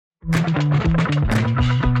Let's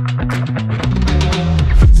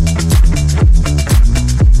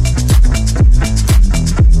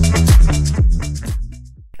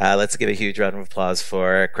give a huge round of applause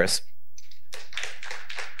for Chris.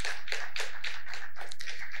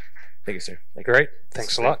 Thank you, sir. Great.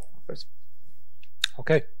 Thanks a lot.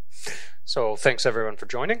 Okay. So thanks, everyone, for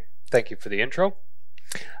joining. Thank you for the intro.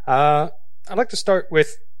 I'd like to start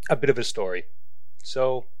with a bit of a story.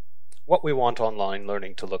 So what we want online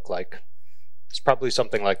learning to look like. It's probably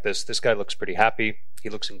something like this. This guy looks pretty happy. He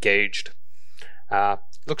looks engaged.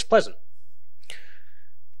 Looks pleasant.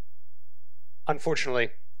 Unfortunately,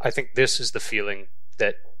 I think this is the feeling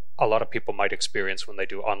that a lot of people might experience when they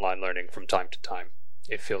do online learning from time to time.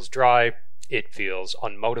 It feels dry, it feels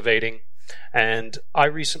unmotivating, and I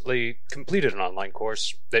recently completed an online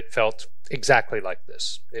course that felt exactly like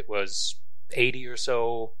this. It was 80 or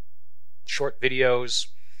so short videos,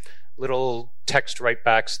 little text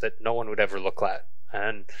writebacks that no one would ever look at,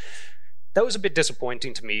 and that was a bit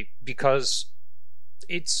disappointing to me because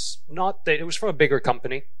it's not that it was from a bigger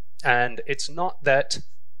company, and it's not that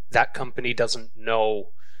that company doesn't know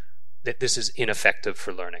that this is ineffective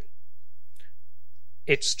for learning.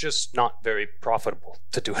 It's just not very profitable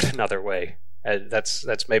to do it another way.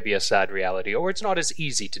 That's maybe a sad reality, or it's not as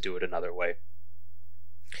easy to do it another way.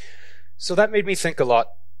 So that made me think a lot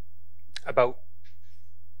about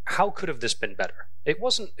how could have this been better. It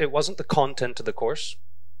wasn't the content of the course.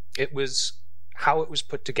 It was how it was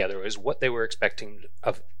put together. It was what they were expecting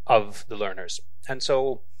of the learners. And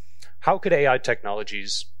so how could AI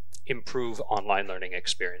technologies improve online learning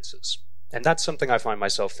experiences? And that's something I find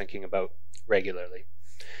myself thinking about regularly.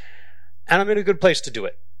 And I'm in a good place to do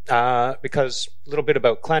it because a little bit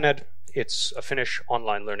about Keynote. It's a Finnish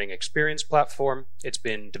online learning experience platform. It's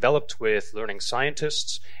been developed with learning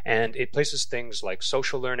scientists, and it places things like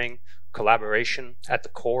social learning, collaboration at the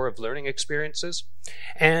core of learning experiences.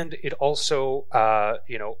 And it also,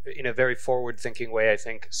 in a very forward-thinking way, I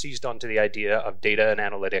think, seized onto the idea of data and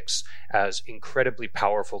analytics as incredibly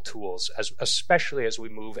powerful tools, especially as we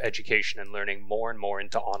move education and learning more and more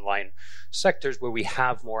into online sectors where we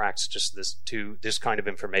have more access to this kind of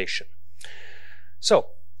information. So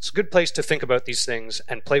it's a good place to think about these things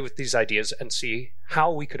and play with these ideas and see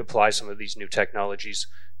how we could apply some of these new technologies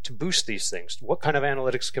to boost these things. What kind of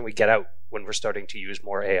analytics can we get out when we're starting to use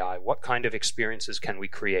more AI? What kind of experiences can we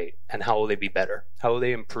create? And how will they be better? How will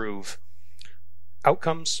they improve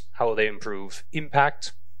outcomes? How will they improve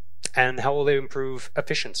impact? And how will they improve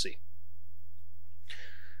efficiency?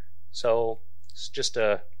 So it's just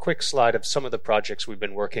a quick slide of some of the projects we've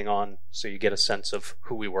been working on so you get a sense of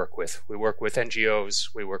who we work with. We work with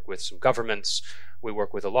NGOs, we work with some governments, we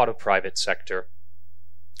work with a lot of private sector.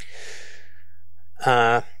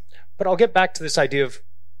 But I'll get back to this idea of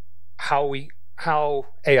how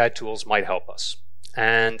AI tools might help us.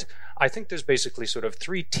 And I think there's basically sort of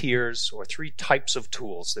three tiers or three types of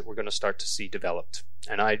tools that we're going to start to see developed.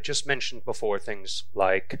 And I just mentioned before things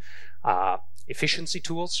like efficiency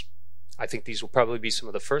tools. I think these will probably be some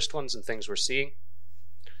of the first ones and things we're seeing.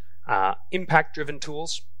 Impact-driven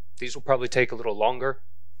tools. These will probably take a little longer.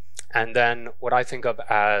 And then what I think of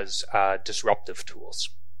as disruptive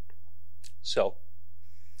tools. So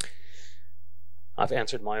I've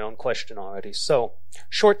answered my own question already. So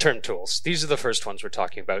short-term tools. These are the first ones we're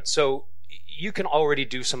talking about. So you can already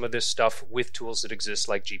do some of this stuff with tools that exist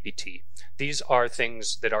like GPT. These are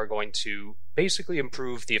things that are going to basically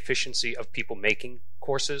improve the efficiency of people making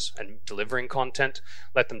courses and delivering content,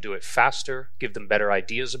 let them do it faster, give them better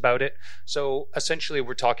ideas about it. So essentially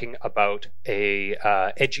we're talking about a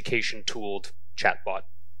education-tooled chatbot.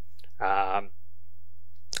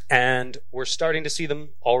 And we're starting to see them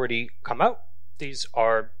already come out. These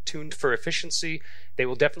are tuned for efficiency. They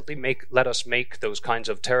will definitely let us make those kinds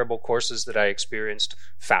of terrible courses that I experienced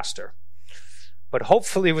faster. But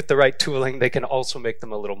hopefully with the right tooling, they can also make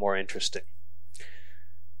them a little more interesting.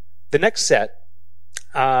 The next set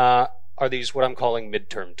are these what I'm calling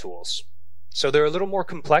midterm tools. So they're a little more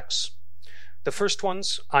complex. The first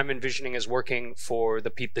ones I'm envisioning as working for the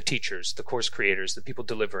teachers, the course creators, the people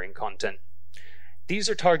delivering content. These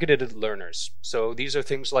are targeted at learners. So these are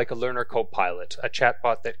things like a learner co-pilot, a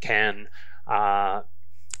chatbot that can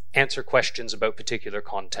answer questions about particular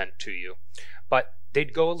content to you. But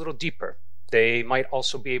they'd go a little deeper. They might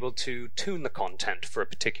also be able to tune the content for a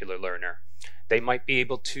particular learner. They might be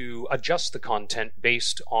able to adjust the content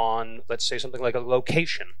based on, let's say, something like a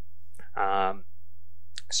location,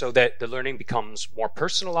 so that the learning becomes more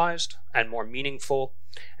personalized and more meaningful,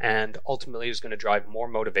 and ultimately is going to drive more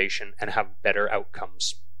motivation and have better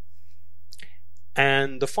outcomes.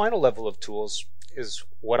 And the final level of tools is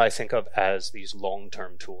what I think of as these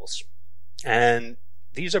long-term tools. And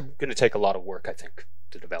these are going to take a lot of work, I think,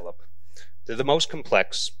 to develop. They're the most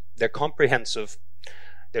complex, they're comprehensive,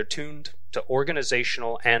 they're tuned to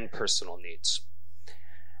organizational and personal needs.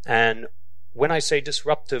 And when I say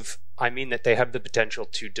disruptive, I mean that they have the potential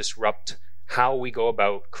to disrupt how we go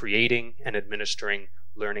about creating and administering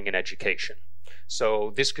learning and education.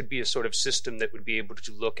 So this could be a sort of system that would be able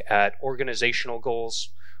to look at organizational goals,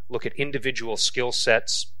 look at individual skill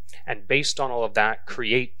sets, and based on all of that,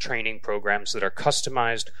 create training programs that are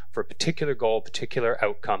customized for a particular goal, particular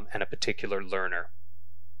outcome, and a particular learner.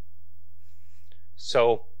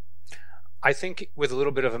 So I think with a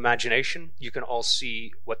little bit of imagination, you can all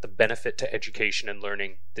see what the benefit to education and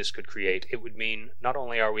learning this could create. It would mean not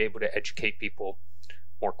only are we able to educate people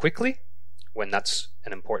more quickly, when that's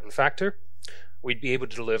an important factor, we'd be able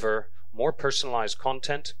to deliver more personalized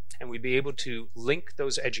content, and we'd be able to link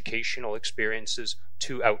those educational experiences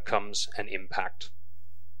to outcomes and impact.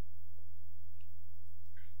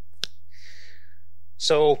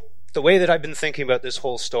 So the way that I've been thinking about this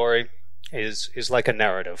whole story is like a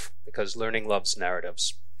narrative, because learning loves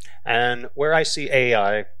narratives. And where I see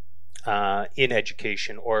AI in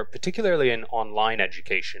education, or particularly in online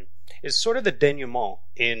education, is sort of the denouement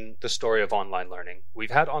in the story of online learning. We've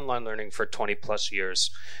had online learning for 20 plus years.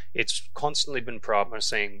 It's constantly been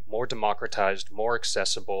promising more democratized, more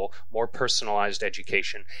accessible, more personalized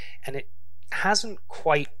education, and it hasn't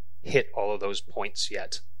quite hit all of those points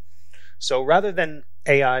yet. So rather than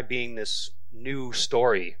AI being this new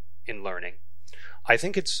story in learning, I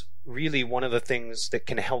think it's really one of the things that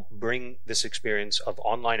can help bring this experience of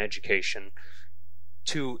online education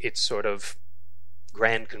to its sort of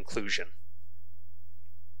grand conclusion.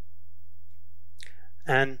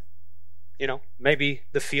 And, you know, maybe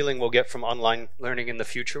the feeling we'll get from online learning in the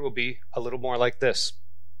future will be a little more like this.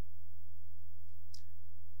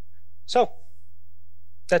 So,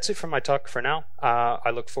 that's it for my talk for now. I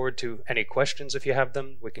look forward to any questions if you have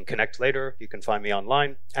them. We can connect later. You can find me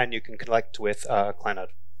online, and you can connect with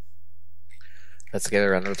Keynote. Let's give a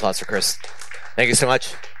round of applause for Chris. Thank you so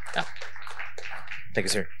much. Yeah. Thank you,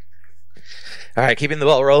 sir. All right, keeping the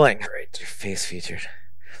ball rolling. Great, your face featured.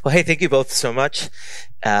 Well, hey, thank you both so much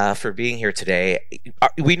for being here today.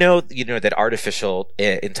 We know, that artificial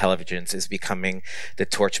intelligence is becoming the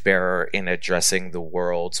torchbearer in addressing the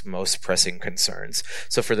world's most pressing concerns.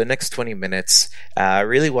 So for the next 20 minutes, I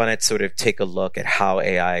really want to sort of take a look at how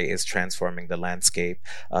AI is transforming the landscape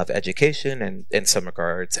of education and, in some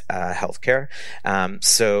regards, healthcare.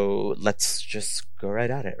 So let's just go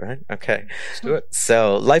right at it, right? Okay. Let's do it.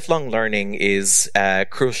 So lifelong learning is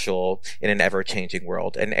crucial in an ever-changing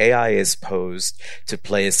world, and AI is posed to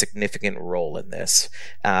play a significant role in this.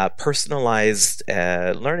 Personalized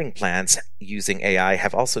learning plans using AI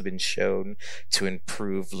have also been shown to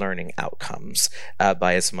improve learning outcomes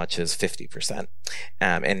by as much as 50%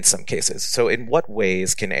 in some cases. So in what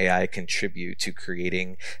ways can AI contribute to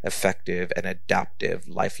creating effective and adaptive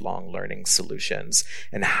lifelong learning solutions?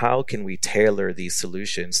 And how can we tailor these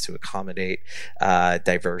solutions to accommodate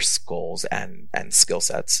diverse goals and skill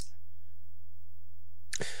sets?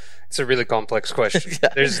 It's a really complex question. Yeah.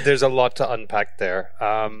 There's a lot to unpack there.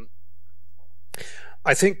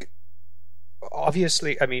 I think,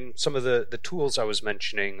 obviously, some of the tools I was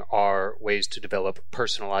mentioning are ways to develop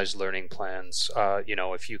personalized learning plans.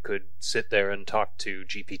 If you could sit there and talk to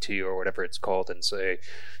GPT or whatever it's called and say,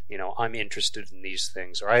 I'm interested in these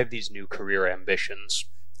things, or I have these new career ambitions,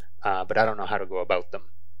 but I don't know how to go about them.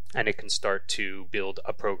 And it can start to build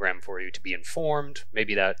a program for you to be informed.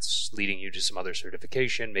 Maybe that's leading you to some other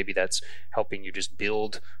certification. Maybe that's helping you just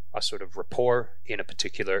build a sort of rapport in a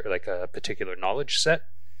particular knowledge set.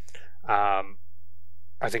 I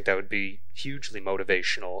think that would be hugely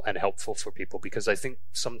motivational and helpful for people, because I think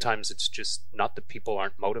sometimes it's just not that people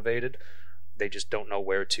aren't motivated. They just don't know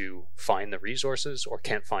where to find the resources, or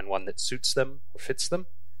can't find one that suits them or fits them.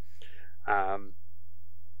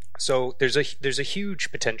 So there's a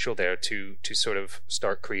huge potential there to sort of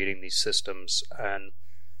start creating these systems, and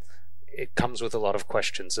it comes with a lot of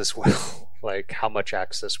questions as well, like how much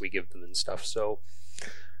access we give them and stuff. So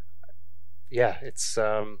yeah, it's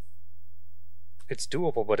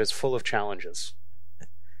doable, but it's full of challenges.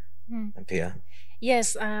 And Pia?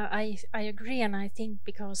 Yes, I agree, and I think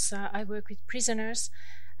because I work with prisoners.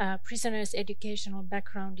 Prisoners' educational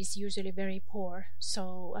background is usually very poor,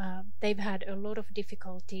 so they've had a lot of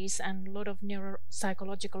difficulties and a lot of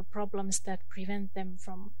neuropsychological problems that prevent them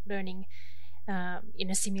from learning in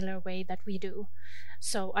a similar way that we do.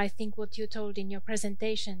 So I think what you told in your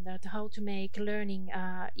presentation, that how to make learning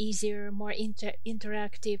easier, more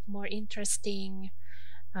interactive, more interesting,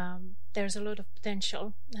 there's a lot of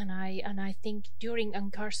potential, and I think during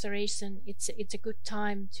incarceration it's a good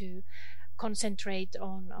time to concentrate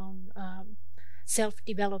on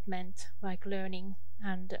self-development, like learning,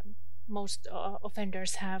 and most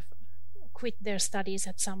offenders have quit their studies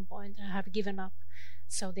at some point and have given up,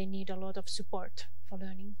 so they need a lot of support for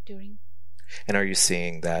learning during. And are you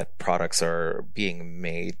seeing that products are being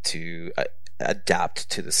made to adapt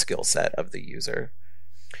to the skill set of the user?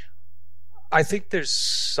 I think there's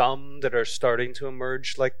some that are starting to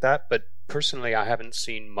emerge like that, but personally I haven't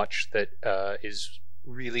seen much that is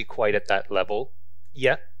really quite at that level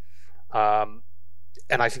yet. And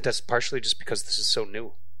I think that's partially just because this is so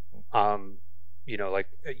new. Like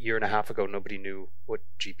a year and a half ago, nobody knew what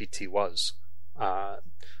GPT was.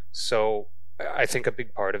 So I think a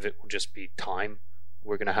big part of it will just be time.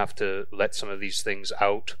 We're going to have to let some of these things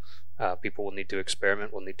out. People will need to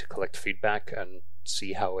experiment. We'll need to collect feedback and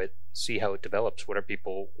see how it develops. What are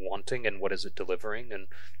people wanting, and what is it delivering? And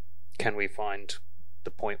can we find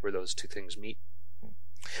the point where those two things meet?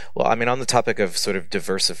 Well, I mean, on the topic of sort of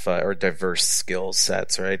diverse skill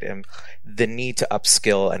sets, right? And the need to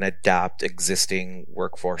upskill and adapt existing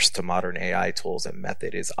workforce to modern AI tools and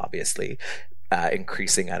method is obviously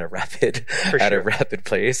increasing at a rapid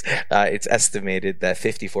pace. It's estimated that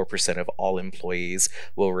 54% of all employees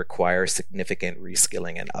will require significant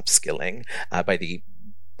reskilling and upskilling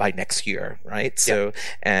by next year, right? So,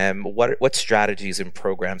 what strategies and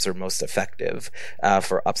programs are most effective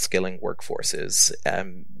for upskilling workforces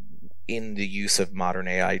in the use of modern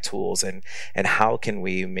AI tools, and how can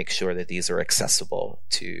we make sure that these are accessible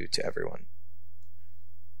to everyone?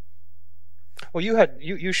 Well,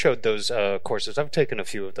 you showed those courses. I've taken a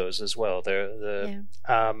few of those as well. They're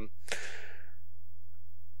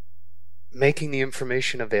making the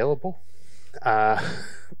information available,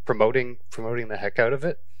 promoting the heck out of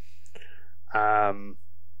it.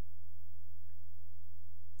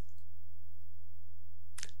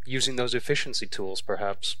 Using those efficiency tools,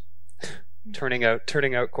 perhaps turning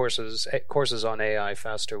out courses on AI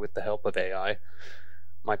faster with the help of AI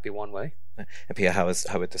might be one way. And Pia, how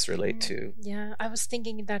would this relate to? Yeah, I was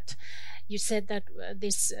thinking that you said that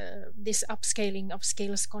this upscaling of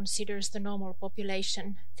skills considers the normal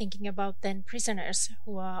population. Thinking about then prisoners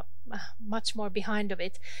who are much more behind of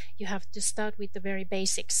it, you have to start with the very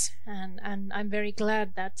basics. And I'm very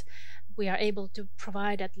glad that we are able to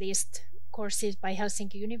provide at least courses by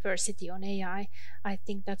Helsinki University on AI. I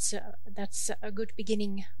think that's a good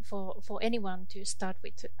beginning for anyone to start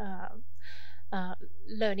with.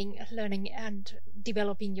 Learning and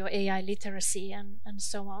developing your AI literacy and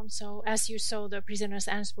so on. So as you saw, the prisoner's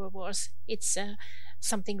answer was, it's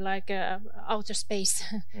something like outer space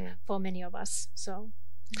for many of us. So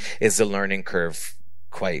is the learning curve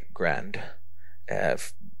quite grand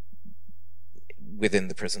within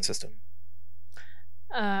the prison system?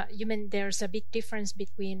 You mean there's a big difference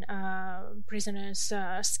between prisoners'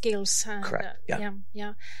 skills? And, correct.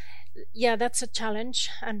 Yeah, that's a challenge.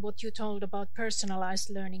 And what you told about personalized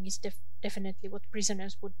learning is definitely what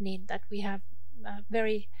prisoners would need. That we have a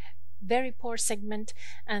very, very poor segment,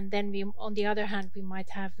 and then we, on the other hand, we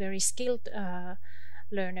might have very skilled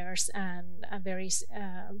learners and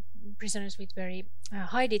prisoners with very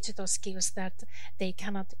high digital skills that they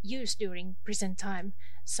cannot use during prison time.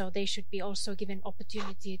 So they should be also given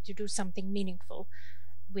opportunity to do something meaningful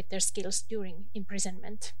with their skills during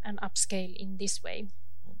imprisonment and upscale in this way.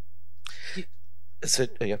 So,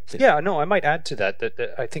 please. Yeah, no, I might add to that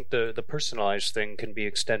I think the personalized thing can be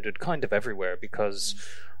extended kind of everywhere, because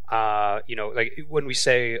like when we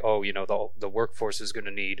say, the workforce is going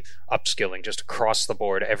to need upskilling just across the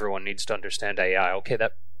board, everyone needs to understand AI. Okay,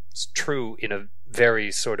 that's true in a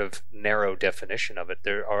very sort of narrow definition of it.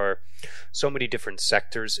 There are so many different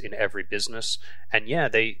sectors in every business, and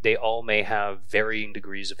they all may have varying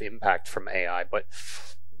degrees of impact from AI, but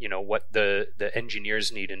what the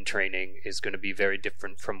engineers need in training is going to be very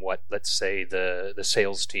different from what, let's say, the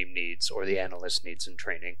sales team needs or the analyst needs in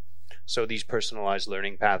training. So these personalized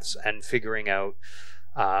learning paths and figuring out,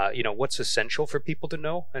 what's essential for people to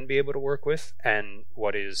know and be able to work with, and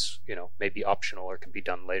what is, maybe optional or can be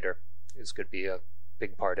done later, is going to be a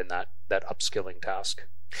big part in that upskilling task.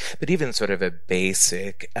 But even sort of a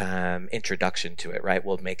basic introduction to it, right,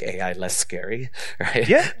 will make AI less scary, right?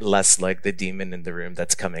 Yeah. Less like the demon in the room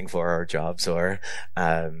that's coming for our jobs. Or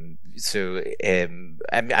I'm going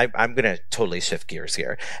to totally shift gears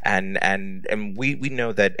here, and we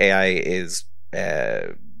know that AI is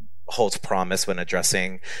holds promise when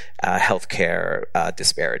addressing healthcare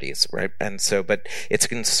disparities, right? And so, but it's a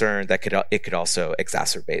concern that it could also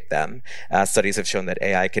exacerbate them. Studies have shown that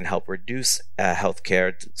AI can help reduce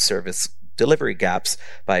healthcare service delivery gaps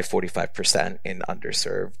by 45% in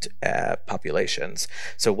underserved populations.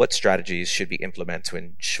 So what strategies should we implement to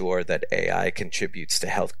ensure that AI contributes to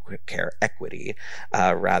healthcare equity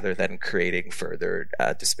rather than creating further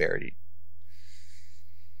disparity?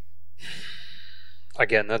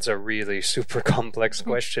 Again, that's a really super complex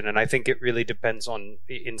question, and I think it really depends on,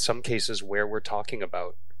 in some cases, where we're talking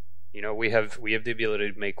about. You know, we have the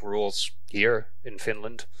ability to make rules here in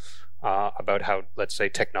Finland about how, let's say,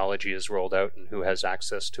 technology is rolled out and who has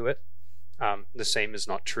access to it. The same is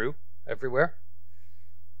not true everywhere.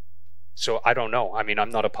 So I don't know. I mean, I'm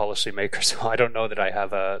not a policymaker, so I don't know that I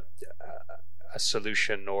have a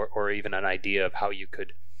solution or even an idea of how you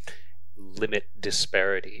could limit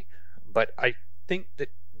disparity. But I think that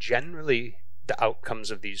generally the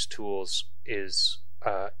outcomes of these tools is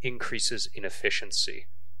increases in efficiency.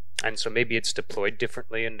 And so maybe it's deployed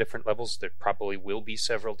differently in different levels. There probably will be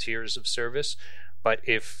several tiers of service. But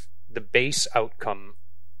if the base outcome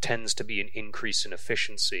tends to be an increase in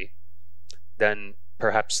efficiency, then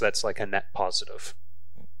perhaps that's like a net positive.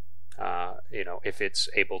 You know, if it's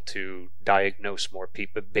able to diagnose more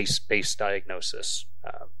people, base diagnosis,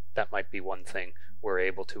 that might be one thing. We're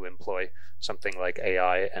able to employ something like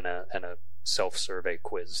AI and a self-survey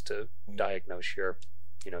quiz to diagnose your,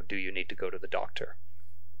 you know, do you need to go to the doctor?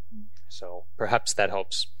 So perhaps that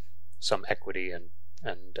helps some equity and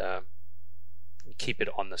keep it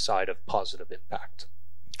on the side of positive impact.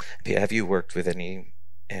 Have you worked with any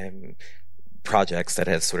projects that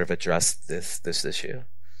has sort of addressed this issue?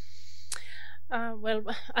 Well,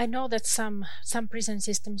 I know that some prison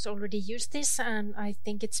systems already use this, and I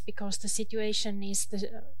think it's because the situation is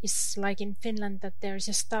like in Finland, that there is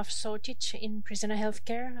a staff shortage in prisoner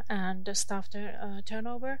healthcare and staff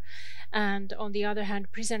turnover, and on the other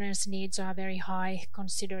hand, prisoners' needs are very high,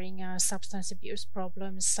 considering substance abuse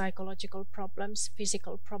problems, psychological problems,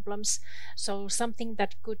 physical problems. So something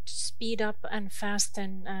that could speed up and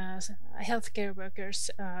fasten healthcare workers'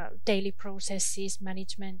 daily processes,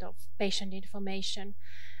 management of patient information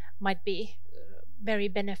might be very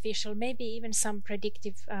beneficial. Maybe even some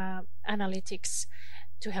predictive analytics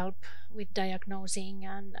to help with diagnosing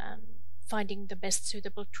and finding the best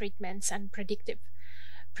suitable treatments, and predictive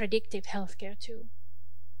healthcare too.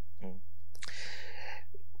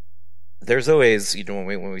 There's always, you know,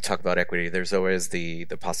 when we talk about equity, there's always the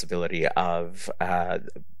possibility of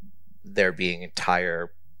there being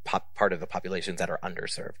entire part of the populations that are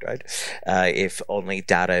underserved, right? If only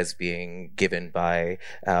data is being given by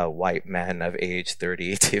white men of age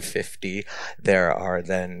 30 to 50, there are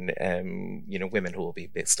then, you know, women who will be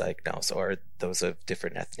misdiagnosed, or those of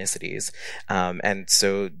different ethnicities. And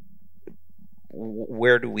so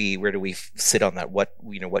where do we sit on that? What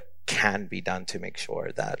can be done to make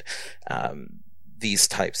sure that these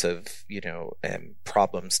types of, you know,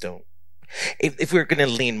 problems don't, if we're going to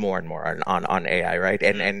lean more and more on AI, right?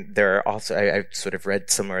 And there are also, I've sort of read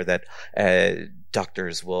somewhere that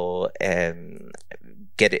doctors will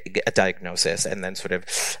get a diagnosis and then sort of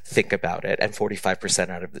think about it, and 45%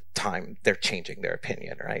 out of the time they're changing their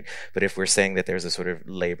opinion, right? But if we're saying that there's a sort of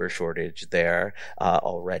labor shortage there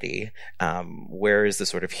already, where is the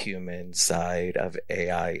sort of human side of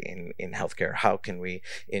AI in healthcare? How can we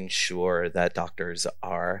ensure that doctors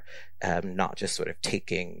are not just sort of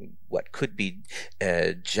taking what could be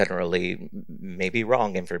generally maybe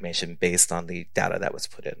wrong information based on the data that was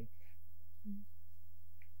put in?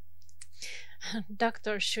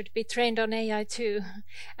 Doctors should be trained on AI too,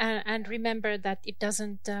 and remember that it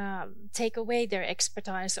doesn't take away their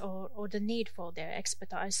expertise or the need for their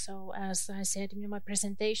expertise. So as I said in my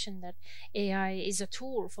presentation, that AI is a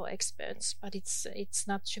tool for experts, but it's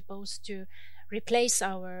not supposed to replace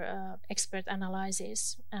our expert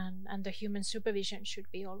analysis, and the human supervision should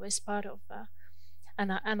be always part of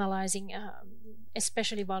analyzing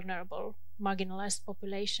especially vulnerable, marginalized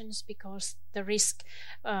populations, because the risk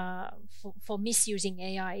for misusing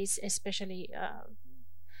AI is especially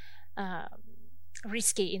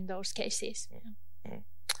risky in those cases. Mm-hmm.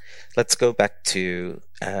 Let's go back to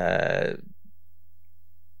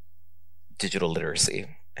digital literacy.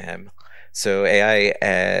 So AI,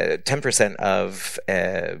 10% of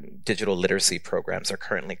digital literacy programs are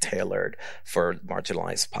currently tailored for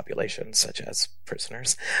marginalized populations, such as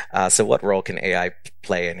prisoners. So what role can AI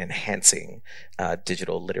play in enhancing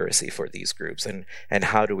digital literacy for these groups? And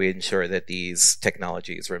how do we ensure that these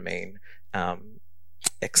technologies remain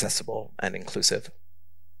accessible and inclusive?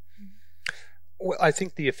 Well, I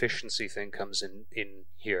think the efficiency thing comes in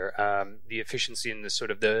here. The efficiency in the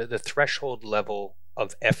sort of the threshold level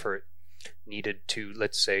of effort needed to,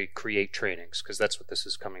 let's say, create trainings, because that's what this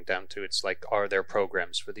is coming down to. It's like, are there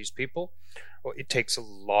programs for these people? Well, it takes a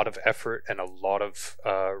lot of effort and a lot of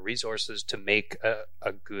resources to make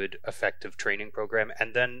a good, effective training program,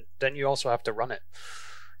 and then you also have to run it.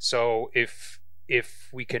 So if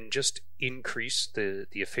we can just increase the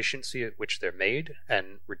efficiency at which they're made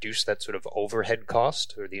and reduce that sort of overhead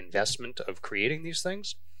cost or the investment of creating these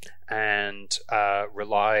things, and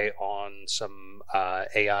rely on some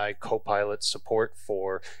AI co-pilot support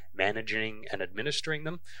for managing and administering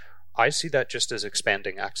them, I see that just as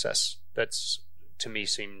expanding access. That's, to me,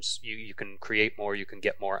 seems you can create more, you can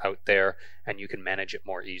get more out there, and you can manage it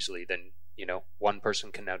more easily than, one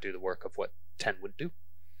person can now do the work of what 10 would do.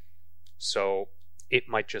 So it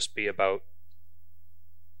might just be about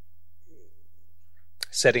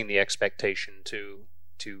setting the expectation to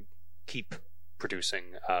keep producing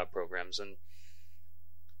programs and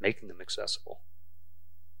making them accessible.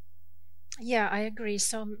 Yeah, I agree.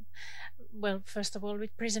 So, well, first of all,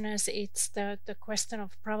 with prisoners, it's the question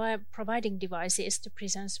of providing devices to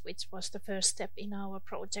prisons, which was the first step in our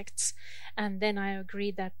projects. And then I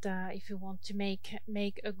agree that if you want to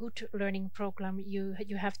make a good learning program, you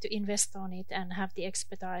have to invest on it and have the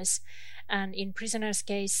expertise. And in prisoners'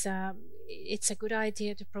 case, it's a good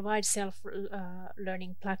idea to provide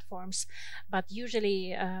self-learning platforms. But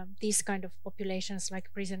usually, these kind of populations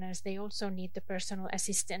like prisoners, they also need the personal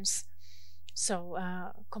assistance. So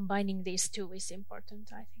combining these two is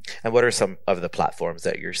important, I think. And what are some of the platforms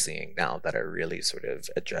that you're seeing now that are really sort of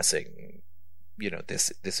addressing,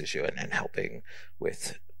 this issue and helping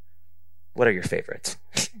with? What are your favorites?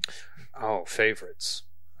 Oh, favorites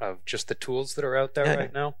of just the tools that are out there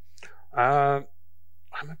right now.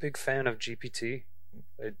 I'm a big fan of GPT.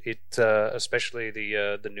 It especially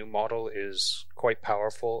the new model is quite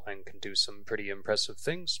powerful and can do some pretty impressive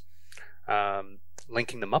things.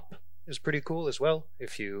 Linking them up is pretty cool as well,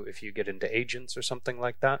 if you get into agents or something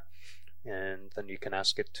like that, and then you can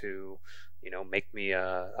ask it to make me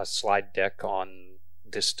a slide deck on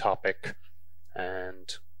this topic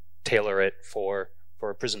and tailor it for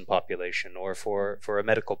a prison population or for a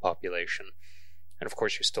medical population. And of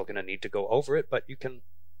course you're still going to need to go over it, but you can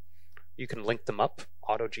link them up.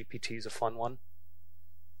 Auto GPT is a fun one.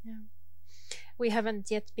 Yeah. We haven't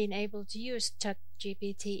yet been able to use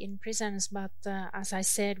ChatGPT in prisons, but as I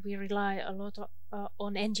said, we rely a lot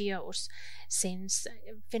on NGOs, since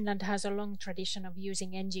Finland has a long tradition of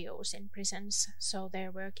using NGOs in prisons. So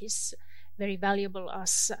their work is very valuable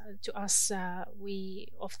to us. We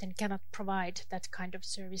often cannot provide that kind of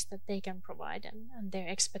service that they can provide, and their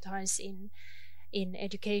expertise in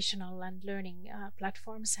educational and learning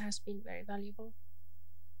platforms has been very valuable.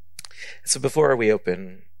 So before we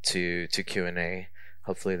open to Q&A,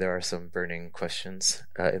 hopefully there are some burning questions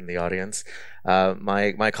in the audience.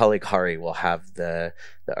 My colleague Hari will have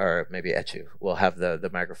or maybe Echu will have the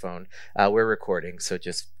microphone. We're recording, so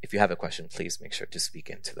just if you have a question, please make sure to speak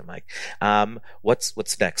into the mic.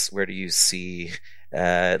 What's next? Where do you see?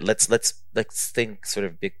 Let's think sort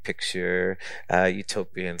of big picture,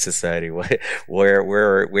 utopian society.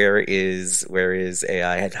 Where is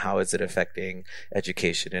AI, and how is it affecting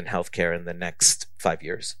education and healthcare in the next 5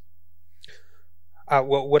 years?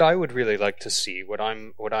 Well, what I would really like to see, what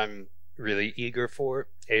I'm really eager for,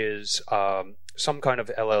 is some kind of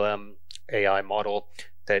LLM AI model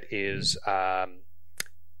that is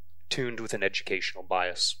tuned with an educational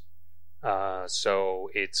bias. So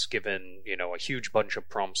it's given, a huge bunch of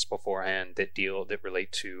prompts beforehand that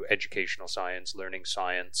relate to educational science, learning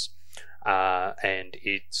science, and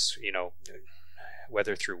it's,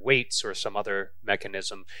 whether through weights or some other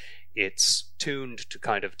mechanism, it's tuned to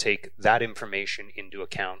kind of take that information into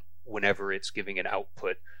account whenever it's giving an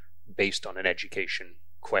output based on an education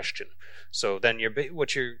question. So then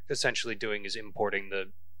what you're essentially doing is importing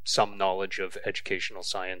some knowledge of educational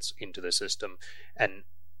science into the system and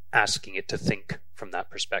asking it to think from that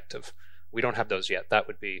perspective. We don't have those yet. That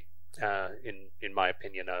would be, in my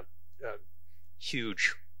opinion, a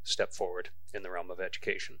huge step forward in the realm of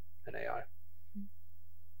education and AI.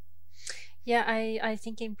 Yeah, I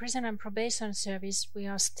think in prison and probation service we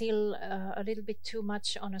are still a little bit too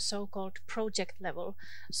much on a so-called project level.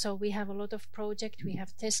 So we have a lot of projects, we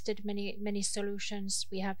have tested many solutions,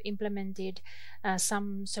 we have implemented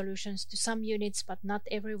some solutions to some units, but not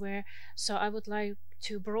everywhere. So I would like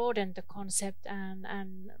to broaden the concept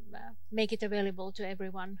and make it available to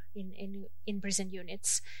everyone in prison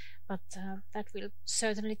units. But that will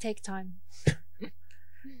certainly take time.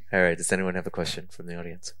 All right, does anyone have a question from the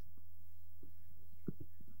audience?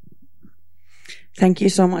 Thank you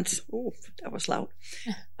so much. Oh, that was loud.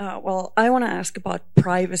 Well, I want to ask about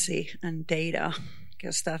privacy and data.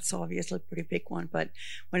 because that's obviously a pretty big one. But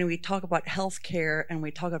when we talk about healthcare and we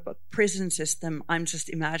talk about prison system, I'm just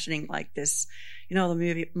imagining like this, the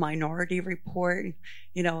movie Minority Report,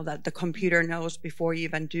 that the computer knows before you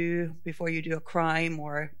do a crime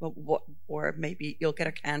or maybe you'll get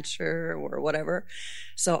a cancer or whatever.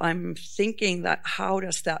 So I'm thinking that how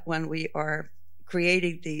does that, when we are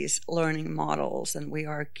creating these learning models and we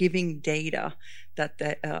are giving data that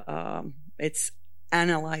it's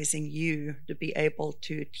analyzing you to be able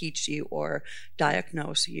to teach you or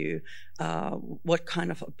diagnose you, what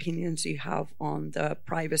kind of opinions you have on the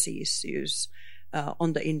privacy issues,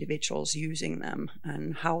 on the individuals using them,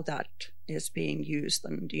 and how that is being used,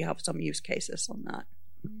 and do you have some use cases on that?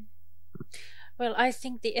 Well, I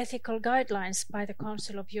think the ethical guidelines by the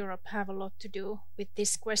Council of Europe have a lot to do with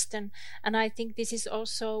this question. And I think this is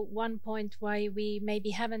also one point why we maybe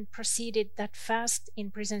haven't proceeded that fast in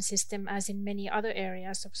prison system as in many other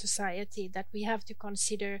areas of society, that we have to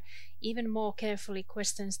consider even more carefully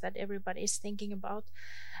questions that everybody is thinking about.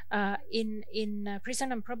 In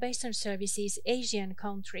prison and probation services, Asian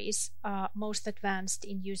countries are most advanced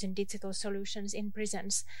in using digital solutions in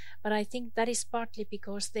prisons. But I think that is partly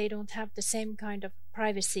because they don't have the same kind of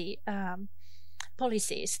privacy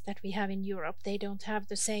policies that we have in Europe. They don't have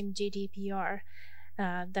the same GDPR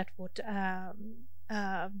that would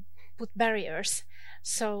put barriers.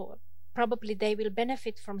 So probably they will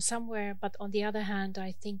benefit from somewhere, but on the other hand,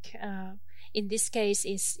 I think in this case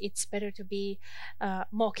it's better to be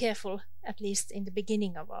more careful, at least in the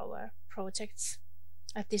beginning of our projects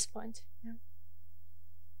at this point.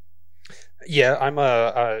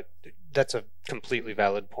 Yeah, that's a completely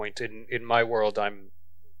valid point. In my world,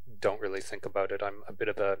 don't really think about it. I'm a bit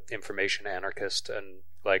of an information anarchist, and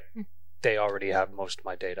they already have most of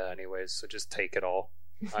my data anyways, so just take it all.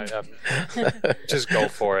 Just go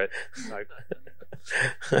for it.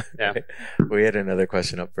 Yeah. We had another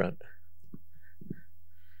question up front.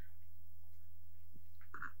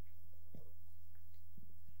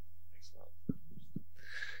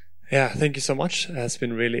 Yeah, thank you so much. It's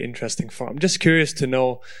been really interesting. I'm just curious to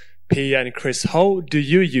know, Pia and Chris, how do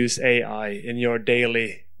you use AI in your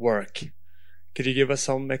daily work? Could you give us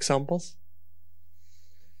some examples?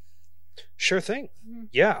 Sure thing.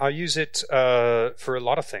 Yeah, I use it for a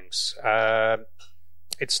lot of things.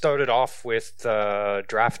 It started off with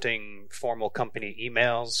drafting formal company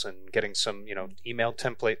emails and getting some, email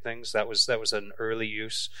template things. That was an early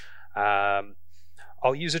use.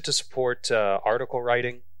 I'll use it to support article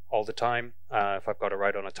writing all the time. If I've got to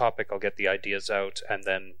write on a topic, I'll get the ideas out and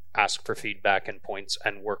then ask for feedback and points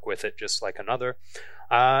and work with it just like another.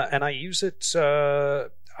 And I use it.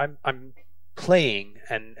 I'm playing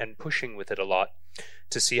and pushing with it a lot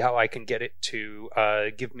to see how I can get it to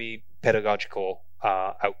give me pedagogical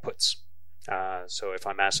outputs. So if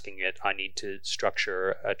I'm asking it, I need to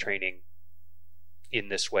structure a training in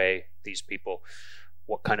this way, these people,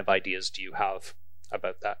 what kind of ideas do you have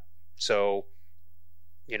about that? So,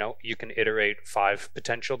 you can iterate 5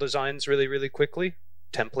 potential designs really, really quickly,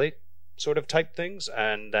 template sort of type things,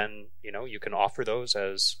 and then, you can offer those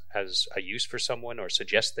as a use for someone or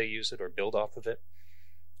suggest they use it or build off of it.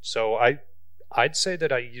 So I'd say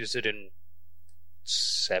that I use it in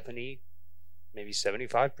 70, maybe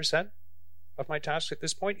 75% of my tasks at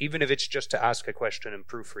this point, even if it's just to ask a question and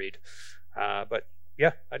proofread. But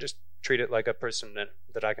yeah, I just treat it like a person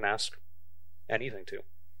that I can ask anything to.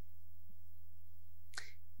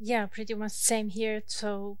 Yeah, pretty much same here.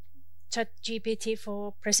 So ChatGPT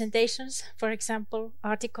for presentations, for example,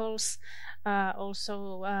 articles,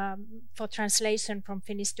 also for translation from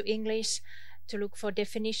Finnish to English, to look for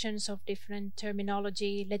definitions of different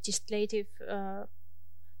terminology, legislative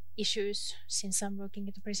issues, since I'm working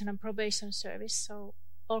at the prison and probation service. So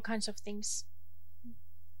all kinds of things.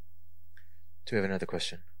 Do we have another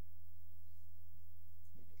question?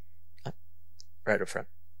 Right up front.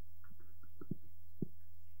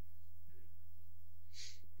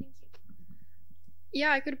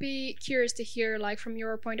 Yeah, I could be curious to hear, from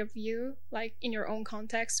your point of view, in your own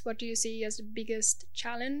context, what do you see as the biggest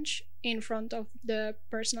challenge in front of the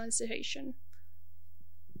personalization?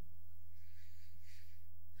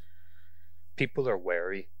 People are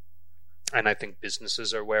wary, and I think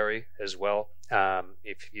businesses are wary as well.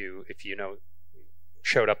 If you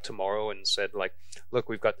showed up tomorrow and said, look,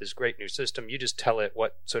 we've got this great new system, you just tell it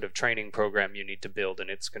what sort of training program you need to build, and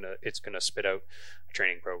it's gonna spit out a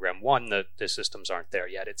training program. One, the systems aren't there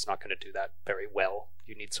yet. It's not going to do that very well.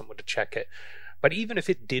 You need someone to check it. But even if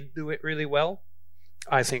it did do it really well,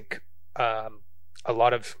 I think a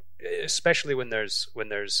lot of, especially when there's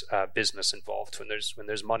business involved, when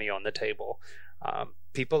there's money on the table,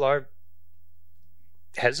 people are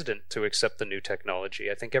hesitant to accept the new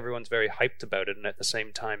technology. I think everyone's very hyped about it, and at the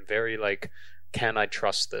same time very like, can I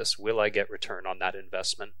trust this? Will I get return on that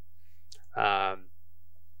investment? So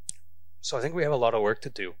I think we have a lot of work to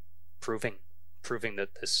do, proving that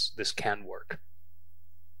this can work.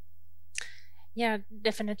 Yeah,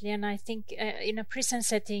 definitely. And I think in a prison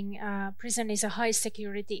setting, prison is a high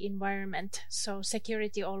security environment. So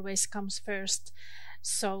security always comes first.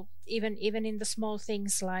 So even in the small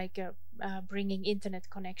things like bringing internet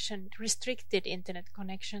connection, restricted internet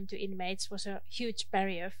connection to inmates was a huge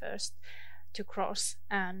barrier first to cross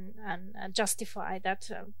and justify that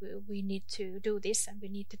we need to do this and we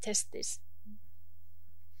need to test this.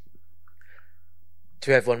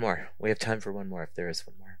 Do we have one more? We have time for one more if there is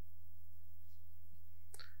one more.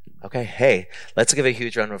 Okay, hey, let's give a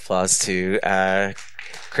huge round of applause to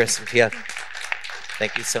Chris and Pia.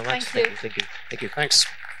 Thank you so much. Thank you. Thanks.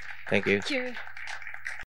 Thank you. Thank you.